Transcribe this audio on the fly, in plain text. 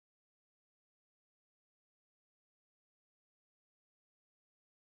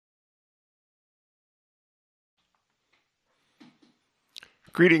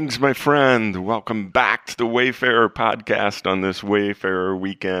Greetings, my friend. Welcome back to the Wayfarer podcast on this Wayfarer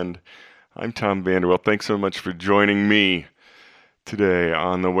weekend. I'm Tom Vanderwell. Thanks so much for joining me today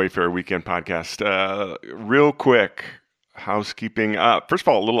on the Wayfarer Weekend podcast. Real quick, housekeeping. First of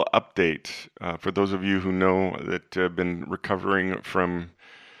all, a little update for those of you who know that have been recovering from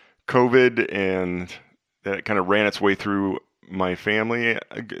COVID and that kind of ran its way through my family.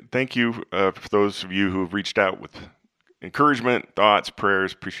 Thank you for those of you who have reached out with encouragement, thoughts,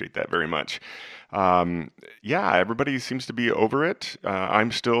 prayers. Appreciate that very much. Everybody seems to be over it.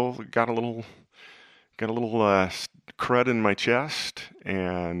 I'm still got a little crud in my chest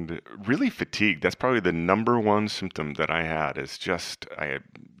and really fatigued. That's probably the number one symptom that I had is just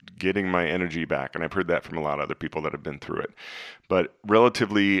getting my energy back. And I've heard that from a lot of other people that have been through it. But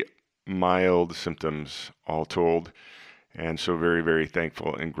relatively mild symptoms all told. And so very, very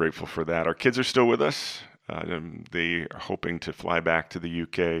thankful and grateful for that. Our kids are still with us. They are hoping to fly back to the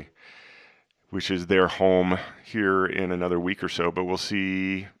UK, which is their home here in another week or so. But we'll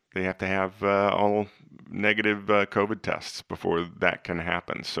see. They have to have all negative COVID tests before that can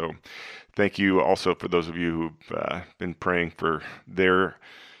happen. So thank you also for those of you who've been praying for their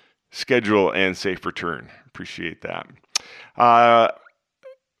schedule and safe return. Appreciate that.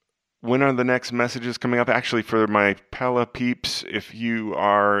 When are the next messages coming up? Actually, for my Pella peeps, if you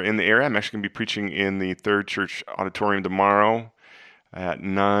are in the area, I'm actually going to be preaching in the Third Church Auditorium tomorrow at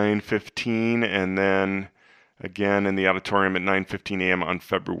 9:15, and then again in the auditorium at 9:15 a.m. on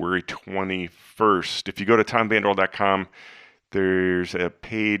February 21st. If you go to tomvanderwell.com, there's a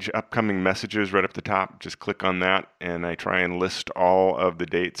page, upcoming messages, right up the top. Just click on that, and I try and list all of the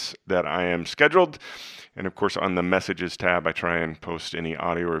dates that I am scheduled. And of course, on the messages tab, I try and post any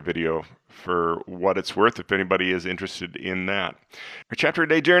audio or video for what it's worth if anybody is interested in that. Our chapter a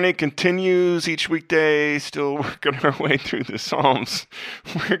day journey continues each weekday, still working our way through the Psalms.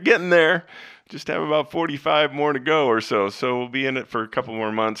 We're getting there. Just have about 45 more to go or so. So we'll be in it for a couple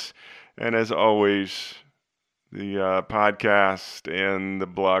more months. And as always, the podcast and the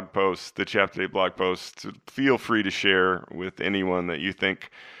blog posts, the chapter day blog posts, feel free to share with anyone that you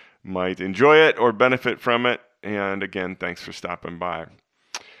think might enjoy it or benefit from it. And again, thanks for stopping by.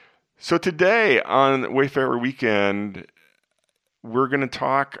 So today on Wayfarer Weekend, we're going to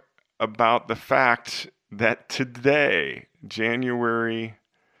talk about the fact that today, January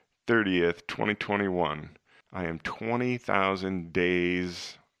 30th, 2021, I am 20,000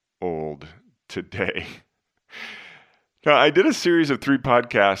 days old today. Now, I did a series of 3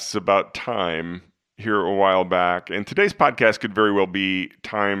 podcasts about time here a while back, and today's podcast could very well be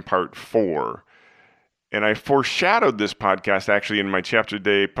time part 4. And I foreshadowed this podcast actually in my chapter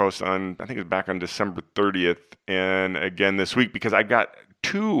day post on, I think it was back on December 30th, and again this week, because I got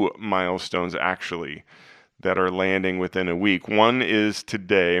 2 milestones actually that are landing within a week. One is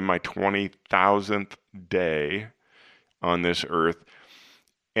today, my 20,000th day on this earth,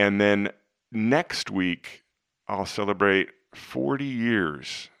 and then next week I'll celebrate 40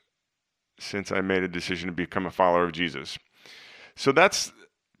 years since I made a decision to become a follower of Jesus. So that's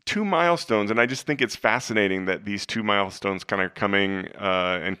 2 milestones, and I just think it's fascinating that these 2 milestones kind of coming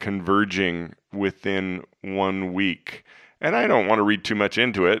and converging within 1 week. And I don't want to read too much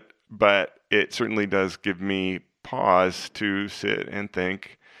into it, but it certainly does give me pause to sit and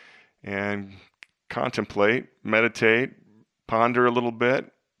think and contemplate, meditate, ponder a little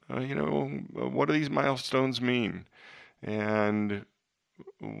bit. What do these milestones mean? And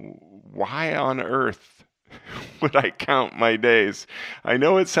why on earth would I count my days? I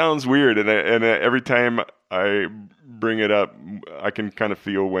know it sounds weird, and every time I bring it up, I can kind of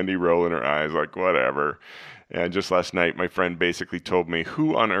feel Wendy roll in her eyes, like whatever. And just last night, my friend basically told me,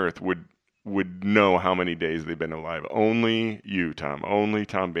 who on earth would know how many days they've been alive? Only you, Tom. Only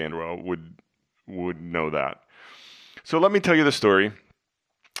Tom Vanderwell would know that. So let me tell you the story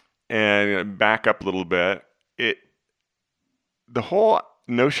and back up a little bit. The whole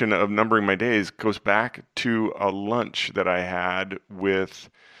notion of numbering my days goes back to a lunch that I had with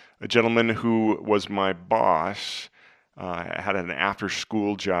a gentleman who was my boss. I had an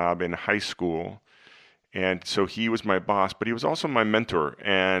after-school job in high school, and so he was my boss, but he was also my mentor.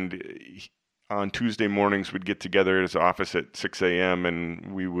 And on Tuesday mornings, we'd get together at his office at 6 a.m.,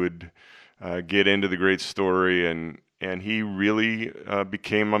 and we would get into the great story, and he really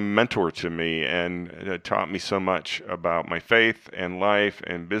became a mentor to me and taught me so much about my faith and life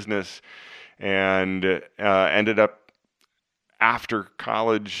and business, and ended up after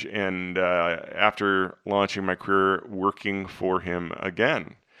college and after launching my career working for him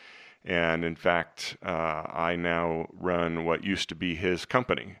again. And in fact, I now run what used to be his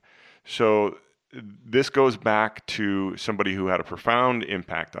company. So this goes back to somebody who had a profound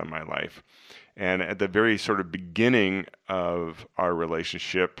impact on my life. And at the very sort of beginning of our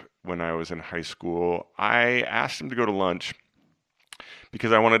relationship, when I was in high school, I asked him to go to lunch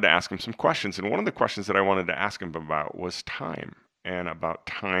because I wanted to ask him some questions. And one of the questions that I wanted to ask him about was time and about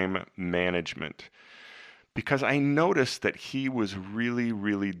time management. Because I noticed that he was really,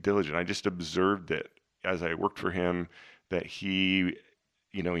 really diligent. I just observed it as I worked for him, that he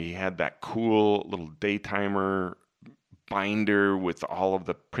had that cool little daytimer binder with all of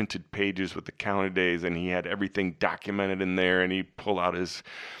the printed pages with the calendar days, and he had everything documented in there, and he'd pull out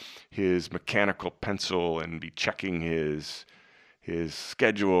his mechanical pencil and be checking his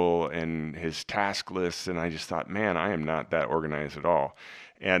schedule and his task lists. And I just thought, man, I am not that organized at all.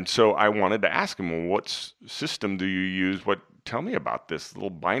 And so I wanted to ask him, well, what system do you use? Tell me about this little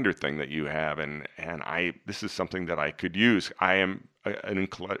binder thing that you have. And this is something that I could use. I am an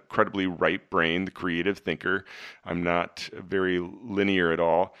incredibly right-brained, creative thinker. I'm not very linear at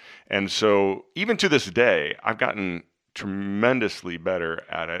all. And so even to this day, I've gotten tremendously better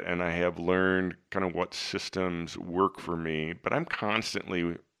at it, and I have learned kind of what systems work for me, but I'm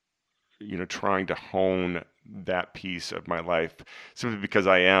constantly trying to hone that piece of my life, simply because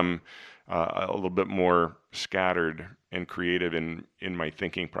I am a little bit more scattered and creative in my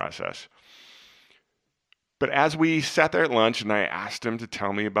thinking process. But as we sat there at lunch and I asked him to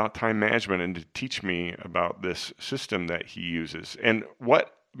tell me about time management and to teach me about this system that he uses, and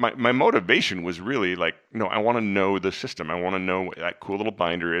what my motivation was really like, no, I want to know the system. I want to know what that cool little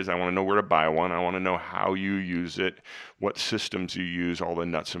binder is. I want to know where to buy one. I want to know how you use it, what systems you use, all the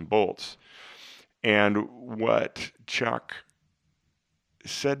nuts and bolts. And what Chuck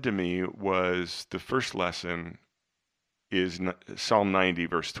said to me was, the first lesson is Psalm 90,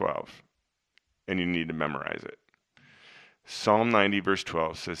 verse 12, and you need to memorize it. Psalm 90, verse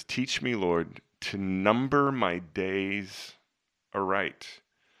 12 says, "Teach me, Lord, to number my days aright,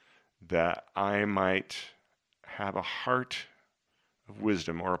 that I might have a heart of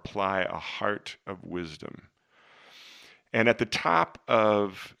wisdom," or apply a heart of wisdom. And at the top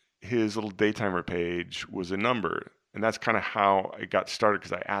of his little daytimer page was a number. And that's kind of how I got started,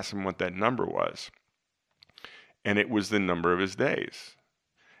 because I asked him what that number was. And it was the number of his days.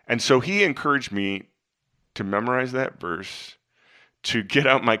 And so he encouraged me to memorize that verse, to get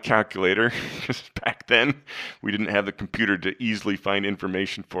out my calculator, because back then we didn't have the computer to easily find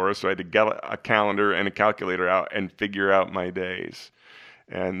information for us. So I had to get a calendar and a calculator out and figure out my days.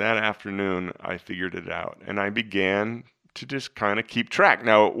 And that afternoon I figured it out, and I began to just kind of keep track.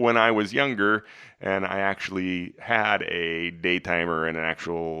 Now, when I was younger and I actually had a daytimer and an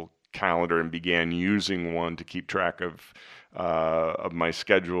actual calendar and began using one to keep track of my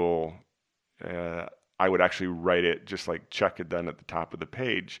schedule, I would actually write it just like Chuck had done at the top of the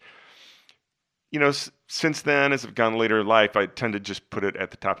page. Since then, as I've gone later in life, I tend to just put it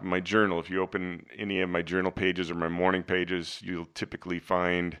at the top of my journal. If you open any of my journal pages or my morning pages, you'll typically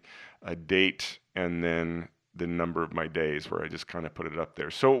find a date and then the number of my days, where I just kind of put it up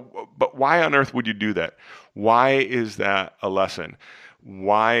there. So, but why on earth would you do that? Why is that a lesson?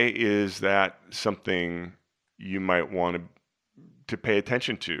 Why is that something you might want to pay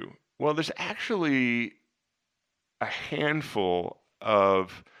attention to? Well, there's actually a handful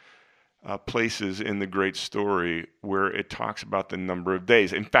of places in the great story where it talks about the number of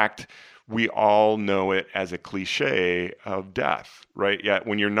days. In fact, we all know it as a cliche of death, right? Yeah,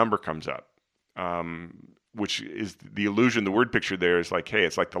 when your number comes up, which is the illusion, the word picture there is like, hey,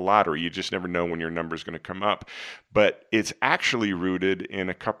 it's like the lottery. You just never know when your number is going to come up. But it's actually rooted in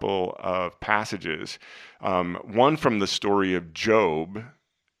a couple of passages. One from the story of Job,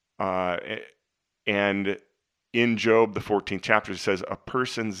 and in Job, the 14th chapter, it says, "A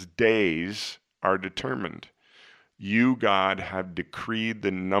person's days are determined. You, God, have decreed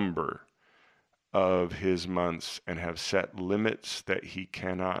the number of his months and have set limits that he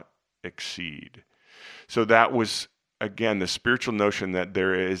cannot exceed." So that was, again, the spiritual notion that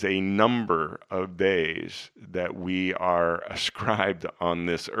there is a number of days that we are ascribed on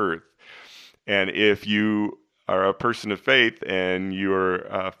this earth. And if you are a person of faith and you're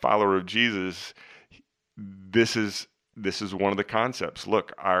a follower of Jesus, this is one of the concepts.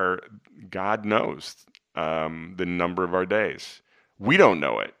 Look, our God knows the number of our days. We don't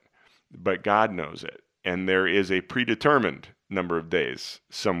know it, but God knows it. And there is a predetermined number of days,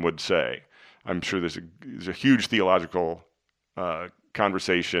 some would say. I'm sure there's a huge theological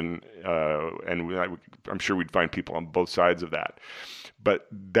conversation, and I'm sure we'd find people on both sides of that. But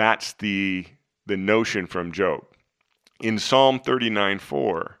that's the notion from Job. In Psalm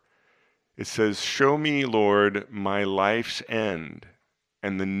 39:4, it says, "Show me, Lord, my life's end,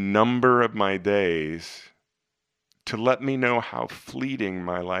 and the number of my days to let me know how fleeting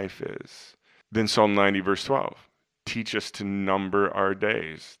my life is. Then Psalm 90, verse 12, teach us to number our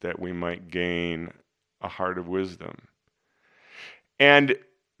days that we might gain a heart of wisdom. And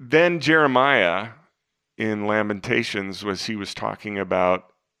then Jeremiah in Lamentations, was he was talking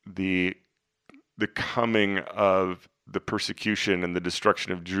about the coming of the persecution and the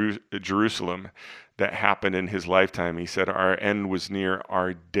destruction of Jerusalem that happened in his lifetime. He said, our end was near,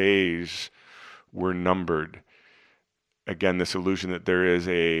 our days were numbered. Again, this illusion that there is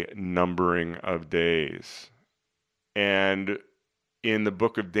a numbering of days. And in the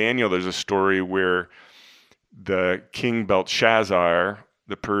book of Daniel, there's a story where the king Belshazzar,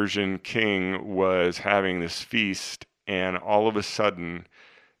 the Persian king, was having this feast, and all of a sudden,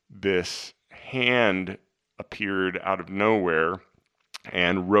 this hand appeared out of nowhere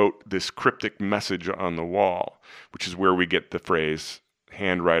and wrote this cryptic message on the wall, which is where we get the phrase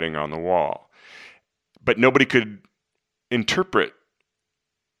handwriting on the wall. But nobody could interpret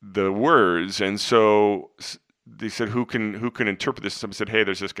the words, and so they said, who can interpret this? Someone said, hey,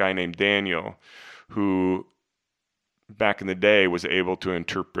 there's this guy named Daniel who back in the day was able to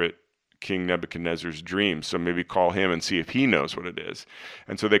interpret King Nebuchadnezzar's dreams, so maybe call him and see if he knows what it is.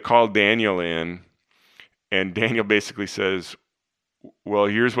 And so they called Daniel in, and Daniel basically says, well,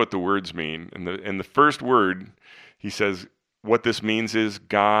 here's what the words mean. And the first word, he says, what this means is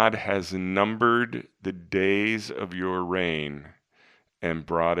God has numbered the days of your reign and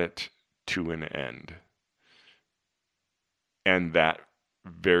brought it to an end. And that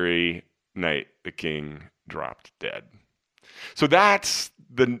very night, the king dropped dead. So that's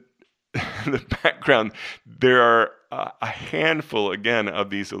the background. There are a handful, again, of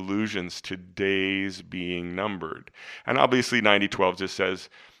these allusions to days being numbered. And obviously 90:12 just says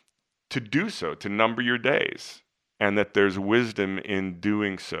to do so, to number your days, and that there's wisdom in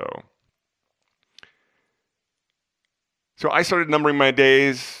doing so. So I started numbering my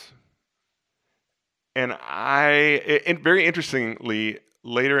days, and very interestingly,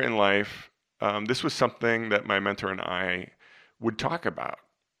 later in life, this was something that my mentor and I would talk about.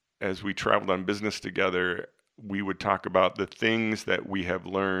 As we traveled on business together, we would talk about the things that we have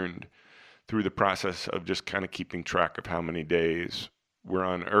learned through the process of just kind of keeping track of how many days we're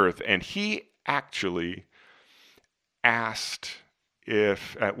on Earth. And he actually asked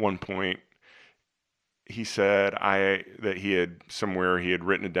if at one point he said that he had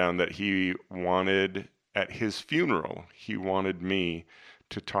written it down that he wanted at his funeral, he wanted me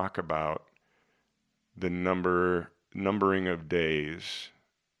to talk about the numbering of days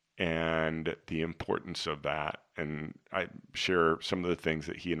and the importance of that. And I share some of the things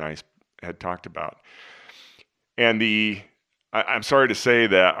that he and I had talked about. And I'm sorry to say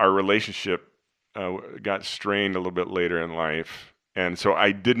that our relationship got strained a little bit later in life. And so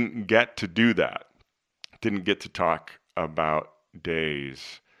I didn't get to do that. Didn't get to talk about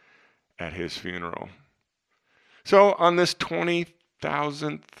days at his funeral. So on this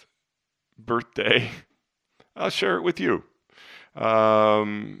 20,000th birthday, I'll share it with you.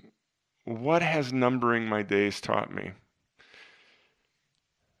 What has numbering my days taught me?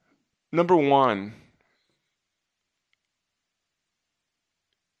 Number one,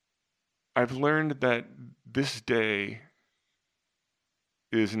 I've learned that this day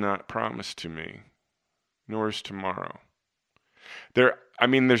is not promised to me, nor is tomorrow.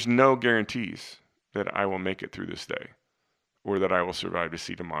 There's no guarantees that I will make it through this day or that I will survive to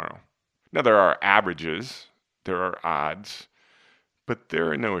see tomorrow. Now, there are averages, there are odds, but there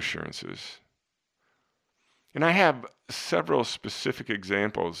are no assurances. And I have several specific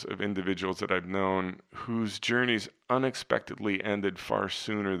examples of individuals that I've known whose journeys unexpectedly ended far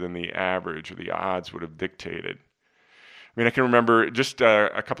sooner than the average or the odds would have dictated. I can remember just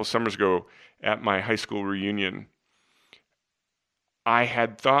a couple summers ago at my high school reunion, I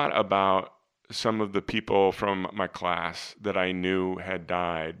had thought about some of the people from my class that I knew had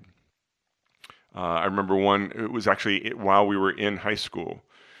died. I remember one, it was actually while we were in high school,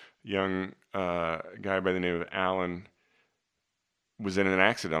 young guy by the name of Alan was in an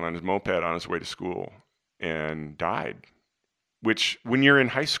accident on his moped on his way to school and died. Which, when you're in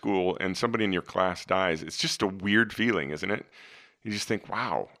high school and somebody in your class dies, it's just a weird feeling, isn't it? You just think,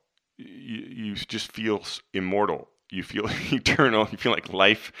 wow, you just feel immortal. You feel eternal. You feel like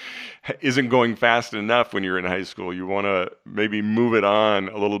life isn't going fast enough when you're in high school. You want to maybe move it on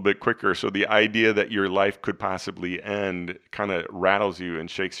a little bit quicker. So the idea that your life could possibly end kind of rattles you and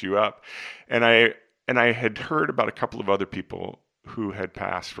shakes you up. And I had heard about a couple of other people who had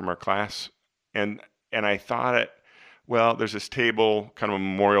passed from our class. And I thought, well, there's this table, kind of a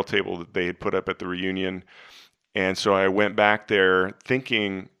memorial table that they had put up at the reunion. And so I went back there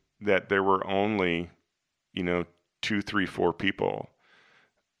thinking that there were only, two, three, four people,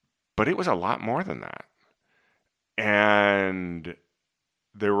 but it was a lot more than that. And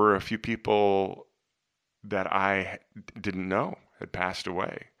there were a few people that I didn't know had passed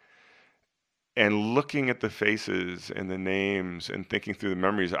away. And looking at the faces and the names and thinking through the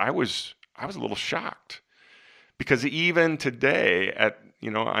memories, I was a little shocked, because even today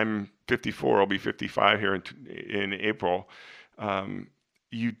I'm 54, I'll be 55 here in April.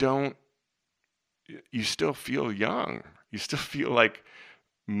 You still feel young. You still feel like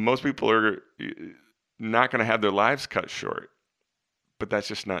most people are not going to have their lives cut short, but that's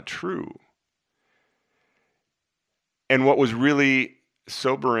just not true. And what was really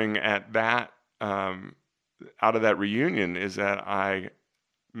sobering at that, out of that reunion, is that I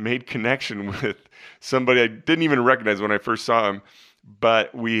made connection with somebody I didn't even recognize when I first saw him,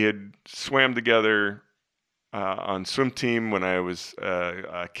 but we had swam together on swim team when I was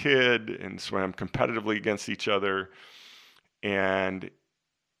a kid, and swam competitively against each other. And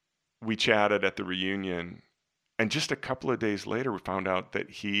we chatted at the reunion. And just a couple of days later, we found out that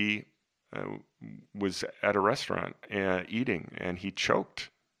he was at a restaurant eating, and he choked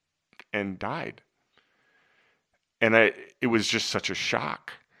and died. And it was just such a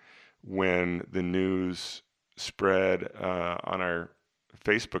shock when the news spread on our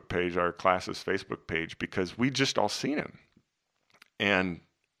Facebook page, our class's Facebook page, because we just all seen him. And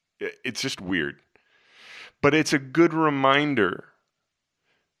it's just weird. But it's a good reminder.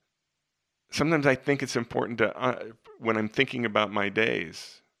 Sometimes I think it's important to, when I'm thinking about my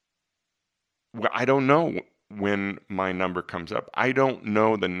days, I don't know when my number comes up. I don't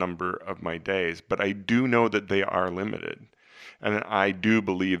know the number of my days, but I do know that they are limited. And I do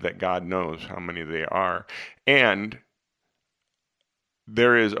believe that God knows how many they are. And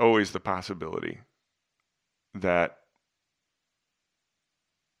there is always the possibility that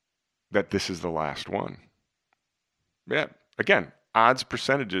this is the last one. Yeah, again, odds,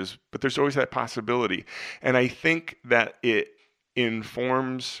 percentages, but there's always that possibility. And I think that it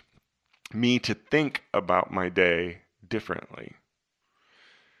informs me to think about my day differently.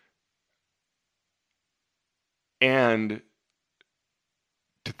 And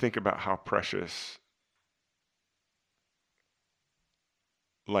to think about how precious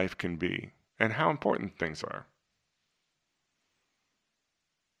life can be and how important things are.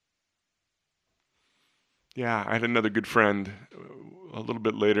 Yeah, I had another good friend a little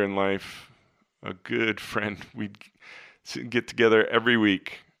bit later in life, a good friend. We'd get together every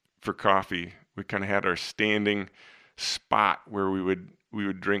week for coffee. We kind of had our standing spot where we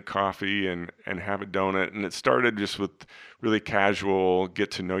would drink coffee and have a donut. And it started just with really casual,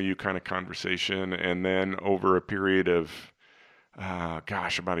 get to know you kind of conversation. And then over a period of,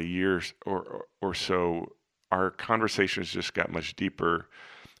 about a year or so, our conversations just got much deeper,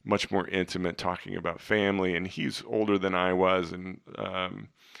 much more intimate, talking about family. And he's older than I was, and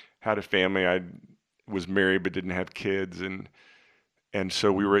had a family. I was married but didn't have kids, and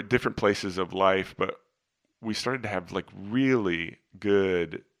so we were at different places of life, but we started to have like really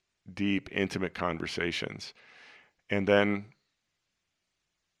good, deep, intimate conversations. And then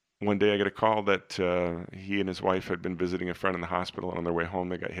one day I got a call that he and his wife had been visiting a friend in the hospital, and on their way home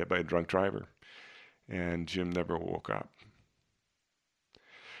they got hit by a drunk driver, and Jim never woke up.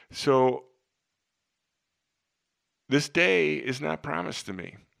 So this day is not promised to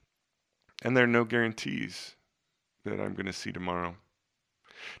me, and there are no guarantees that I'm going to see tomorrow.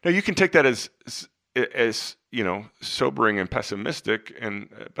 Now you can take that as sobering and pessimistic,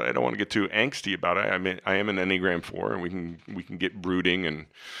 but I don't want to get too angsty about it. I mean, I am an Enneagram 4, and we can get brooding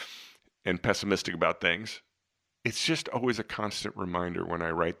and pessimistic about things. It's just always a constant reminder when I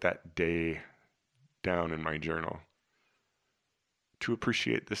write that day down in my journal to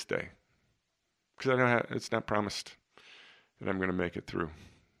appreciate this day, because I know it's not promised that I'm going to make it through.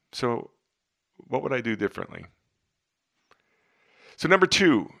 So what would I do differently? So number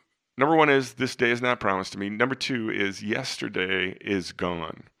one is this day is not promised to me. Number 2 is yesterday is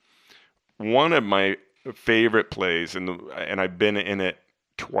gone. One of my favorite plays, and I've been in it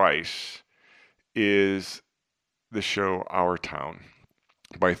twice, is the show Our Town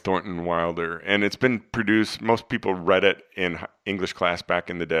by Thornton Wilder. And it's been produced, most people read it in English class back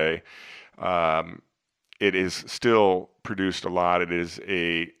in the day. It is still produced a lot. It is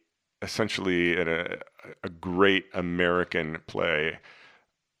essentially a great American play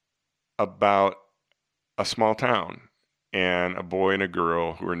about a small town and a boy and a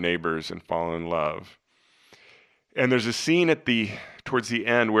girl who are neighbors and fall in love. And there's a scene towards the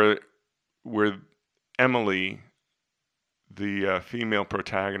end where Emily, the female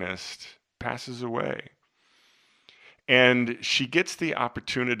protagonist, passes away. And she gets the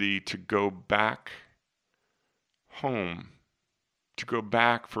opportunity to go back home, to go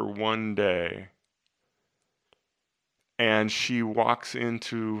back for one day. And she walks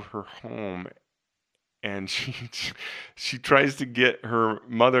into her home and she tries to get her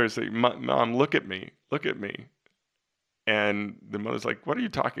mother to say, Mom, look at me, look at me. And the mother's like, what are you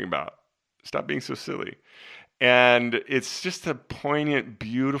talking about? Stop being so silly. And it's just a poignant,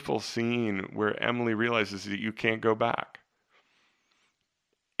 beautiful scene where Emily realizes that you can't go back.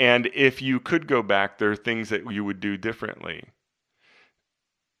 And if you could go back, there are things that you would do differently.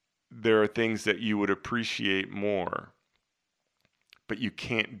 There are things that you would appreciate more. But you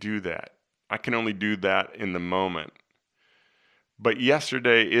can't do that. I can only do that in the moment. But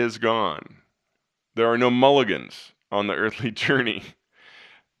yesterday is gone. There are no mulligans on the earthly journey.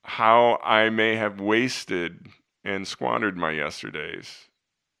 How I may have wasted and squandered my yesterdays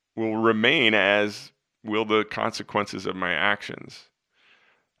will remain, as will the consequences of my actions.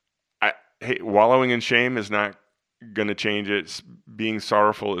 Wallowing in shame is not going to change it. Being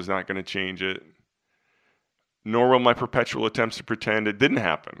sorrowful is not going to change it. Nor will my perpetual attempts to pretend it didn't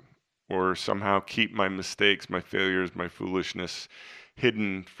happen, or somehow keep my mistakes, my failures, my foolishness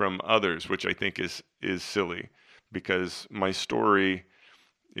hidden from others, which I think is silly, because my story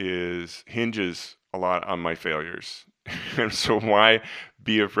hinges a lot on my failures. And so why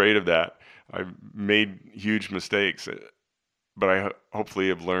be afraid of that? I've made huge mistakes, but I hopefully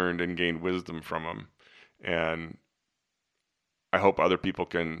have learned and gained wisdom from them. And I hope other people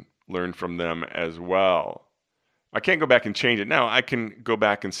can learn from them as well. I can't go back and change it now. I can go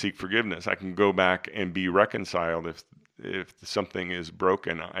back and seek forgiveness. I can go back and be reconciled if something is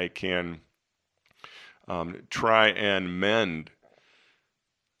broken. I can try and mend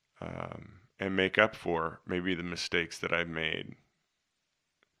and make up for maybe the mistakes that I've made.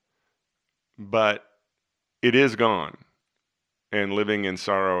 But it is gone. And living in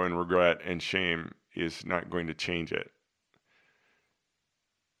sorrow and regret and shame is not going to change it.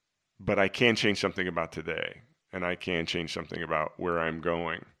 But I can change something about today. And I can change something about where I'm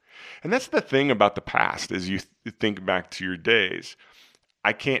going. And that's the thing about the past, is you think back to your days.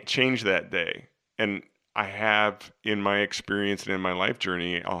 I can't change that day. And I have, in my experience and in my life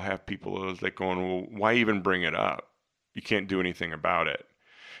journey, I'll have people like going, well, why even bring it up? You can't do anything about it.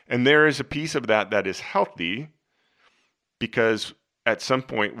 And there is a piece of that is healthy, because at some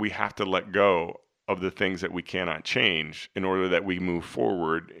point we have to let go of the things that we cannot change in order that we move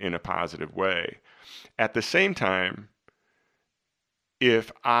forward in a positive way. At the same time,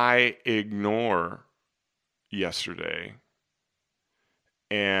 if I ignore yesterday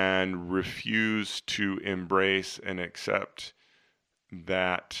and refuse to embrace and accept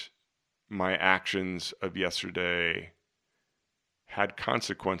that my actions of yesterday had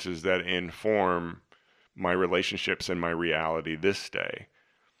consequences that inform my relationships and my reality this day,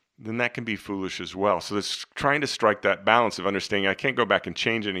 then that can be foolish as well. So it's trying to strike that balance of understanding I can't go back and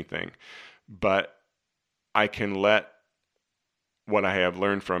change anything, but I can let what I have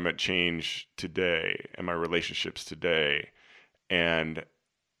learned from it change today and my relationships today, and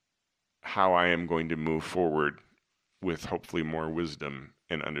how I am going to move forward with hopefully more wisdom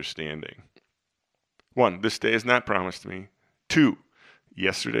and understanding. 1, this day is not promised to me. 2,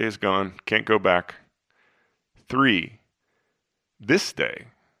 yesterday is gone, can't go back. 3, this day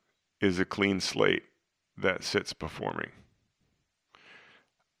is a clean slate that sits before me.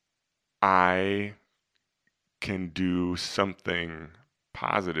 I can do something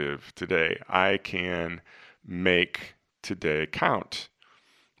positive today. I can make today count.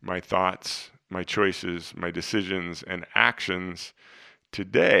 My thoughts, my choices, my decisions, and actions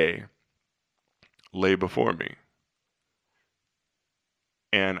today lay before me.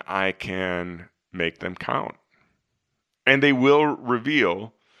 And I can make them count. And they will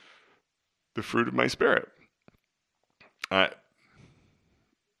reveal the fruit of my spirit.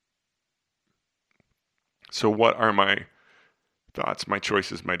 So what are my thoughts, my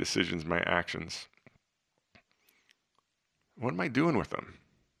choices, my decisions, my actions? What am I doing with them?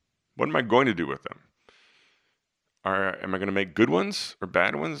 What am I going to do with them? Am I going to make good ones or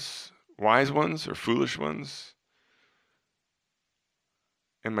bad ones, wise ones or foolish ones?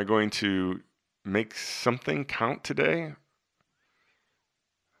 Am I going to make something count today?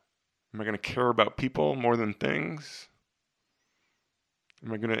 Am I going to care about people more than things?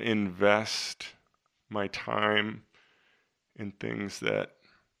 Am I going to invest my time in things that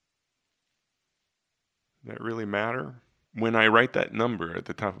really matter? When I write that number at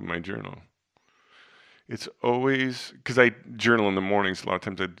the top of my journal, it's always, because I journal in the mornings, a lot of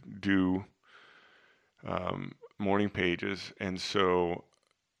times I do morning pages, and so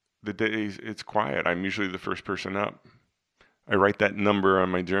the days it's quiet, I'm usually the first person up. I write that number on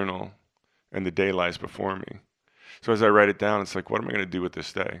my journal, and the day lies before me. So as I write it down, it's like, what am I going to do with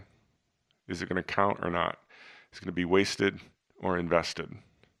this day? Is it going to count or not? Is it going to be wasted or invested?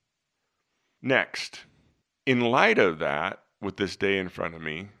 Next, in light of that, with this day in front of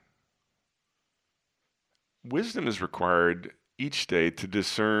me, wisdom is required each day to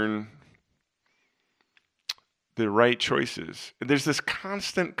discern the right choices. There's this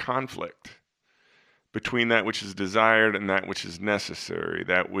constant conflict between that which is desired and that which is necessary,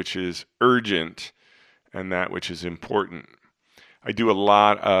 that which is urgent and that which is important. I do a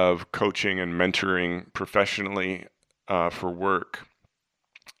lot of coaching and mentoring professionally for work,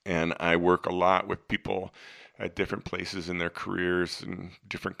 and I work a lot with people at different places in their careers and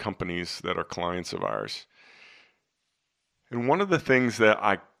different companies that are clients of ours. And one of the things that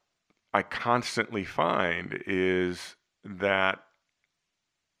I constantly find is that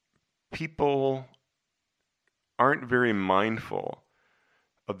people aren't very mindful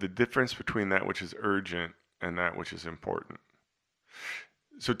of the difference between that which is urgent and that which is important.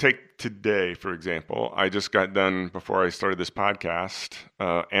 So take today, for example. I just got done, before I started this podcast,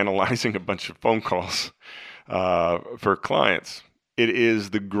 analyzing a bunch of phone calls for clients. It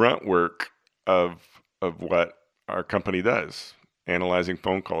is the grunt work of what our company does: analyzing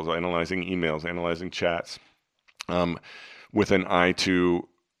phone calls, analyzing emails, analyzing chats, with an eye to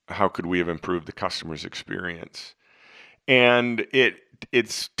how could we have improved the customer's experience. And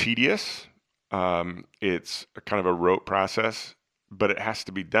it's tedious. It's a kind of a rote process, but it has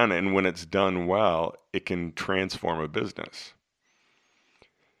to be done. And when it's done well, it can transform a business.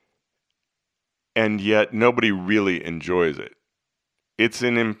 And yet nobody really enjoys it. It's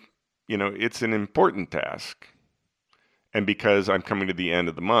an important task. And because I'm coming to the end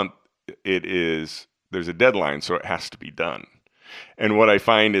of the month, there's a deadline, so it has to be done. And what I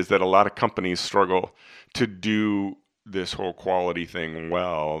find is that a lot of companies struggle to do this whole quality thing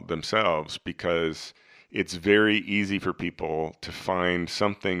well themselves, because it's very easy for people to find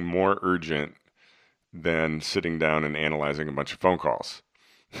something more urgent than sitting down and analyzing a bunch of phone calls.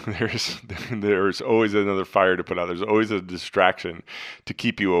 There's always another fire to put out. There's always a distraction to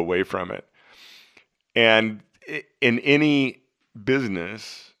keep you away from it. And in any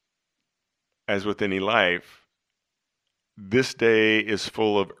business, as with any life, this day is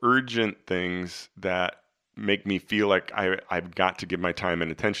full of urgent things that make me feel like I've got to give my time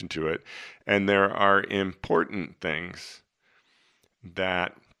and attention to it. And there are important things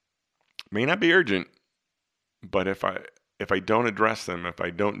that may not be urgent, but if I don't address them, if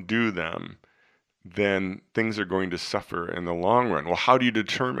I don't do them, then things are going to suffer in the long run. Well, how do you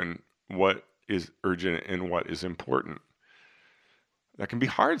determine what is urgent and what is important? That can be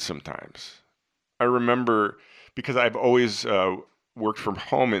hard sometimes. I remember, because I've always worked from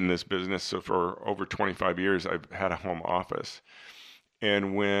home in this business, so for over 25 years I've had a home office.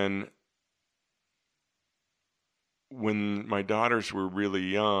 And when my daughters were really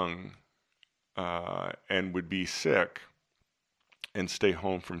young and would be sick and stay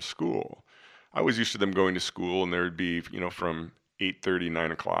home from school, I was used to them going to school, and there would be, from 8:30,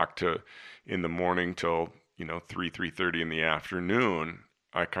 9 o'clock to in the morning till 3:30 in the afternoon.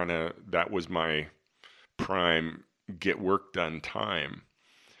 That was my prime get work done time.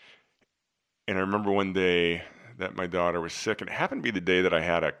 And I remember one day that my daughter was sick, and it happened to be the day that I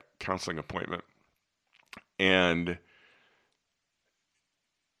had a counseling appointment. And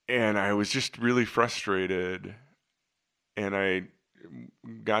I was just really frustrated. And I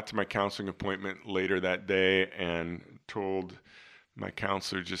got to my counseling appointment later that day and told my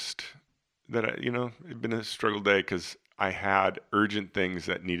counselor just that it'd been a struggle day because I had urgent things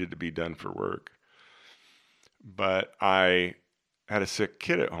that needed to be done for work. But I had a sick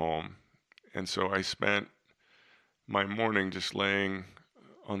kid at home, and so I spent my morning just laying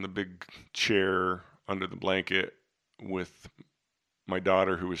on the big chair under the blanket with my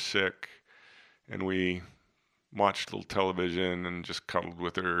daughter who was sick, and we watched a little television and just cuddled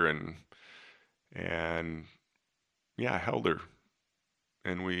with her, and I held her,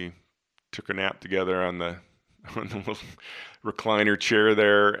 and we took a nap together on the little recliner chair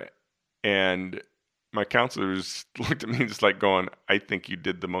there. And my counselors looked at me just like going, I think you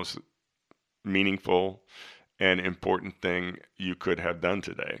did the most meaningful and important thing you could have done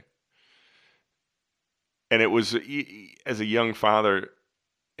today. And it was, as a young father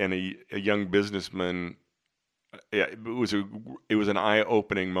and a young businessman, it was an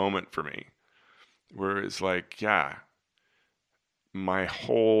eye-opening moment for me, where it's like, my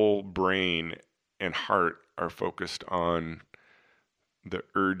whole brain and heart are focused on the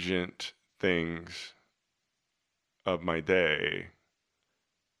urgent things of my day,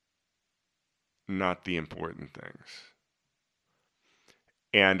 not the important things.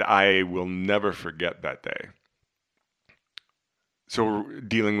 And I will never forget that day. So we're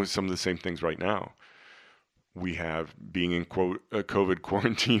dealing with some of the same things right now. We have being in COVID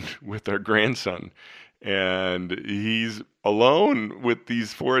quarantine with our grandson, and he's alone with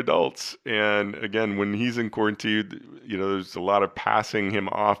these 4 adults. And again, when he's in quarantine, there's a lot of passing him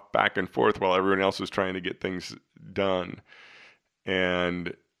off back and forth while everyone else is trying to get things done.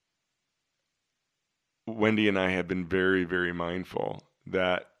 And Wendy and I have been very, very mindful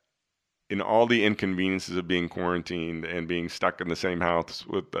that in all the inconveniences of being quarantined and being stuck in the same house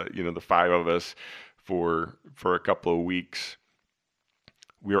with the 5 of us for a couple of weeks,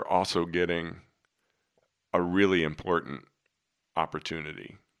 we are also getting a really important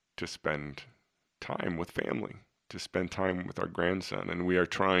opportunity to spend time with family, to spend time with our grandson, and we are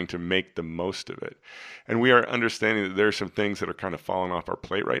trying to make the most of it. And we are understanding that there are some things that are kind of falling off our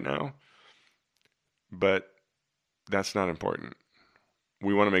plate right now, but that's not important.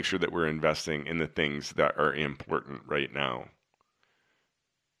 We want to make sure that we're investing in the things that are important right now.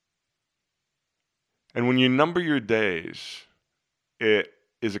 And when you number your days, it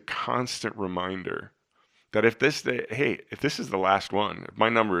is a constant reminder that if this is the last one, if my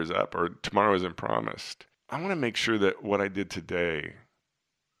number is up or tomorrow isn't promised, I want to make sure that what I did today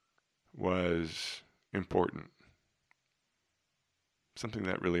was important. Something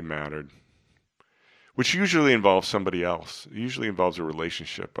that really mattered. Which usually involves somebody else. It usually involves a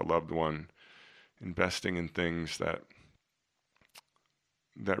relationship, a loved one, investing in things that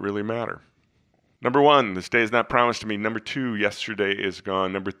really matter. Number 1, this day is not promised to me. Number 2, yesterday is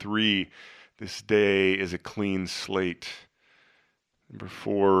gone. Number 3, this day is a clean slate. Number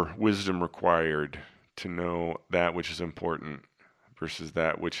 4, wisdom required to know that which is important versus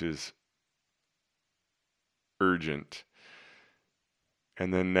that which is urgent.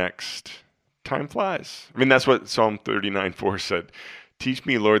 And then next, time flies. I mean, that's what Psalm 39:4 said. Teach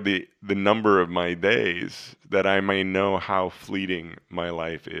me, Lord, the number of my days, that I may know how fleeting my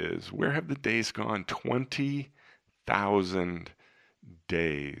life is. Where have the days gone? 20,000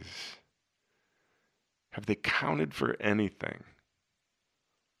 days. Have they counted for anything?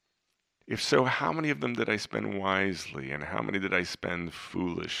 If so, how many of them did I spend wisely, and how many did I spend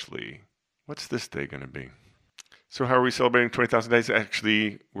foolishly? What's this day going to be? So how are we celebrating 20,000 days?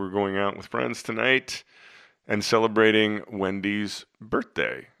 Actually, we're going out with friends tonight and celebrating Wendy's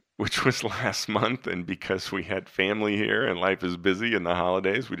birthday, which was last month. And because we had family here and life is busy in the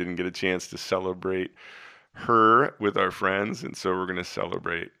holidays, we didn't get a chance to celebrate her with our friends. And so we're going to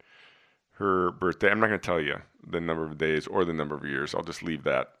celebrate her birthday. I'm not going to tell you the number of days or the number of years. I'll just leave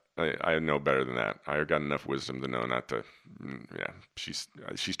that. I know better than that. I got enough wisdom to know not to. Yeah, she's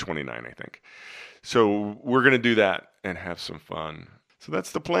 29, I think. So we're going to do that and have some fun. So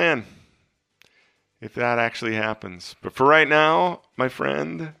that's the plan, if that actually happens. But for right now, my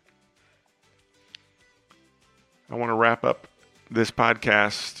friend, I want to wrap up this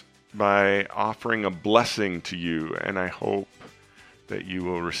podcast by offering a blessing to you, and I hope that you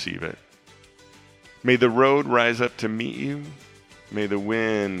will receive it. May the road rise up to meet you. May the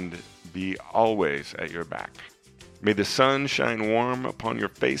wind be always at your back. May the sun shine warm upon your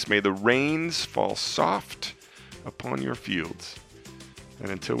face. May the rains fall soft upon your fields. And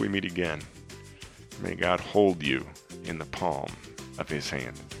until we meet again, may God hold you in the palm of his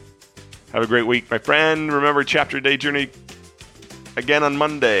hand. Have a great week, my friend. Remember, Chapter Day Journey again on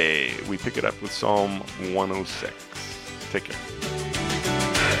Monday. We pick it up with Psalm 106. Take care.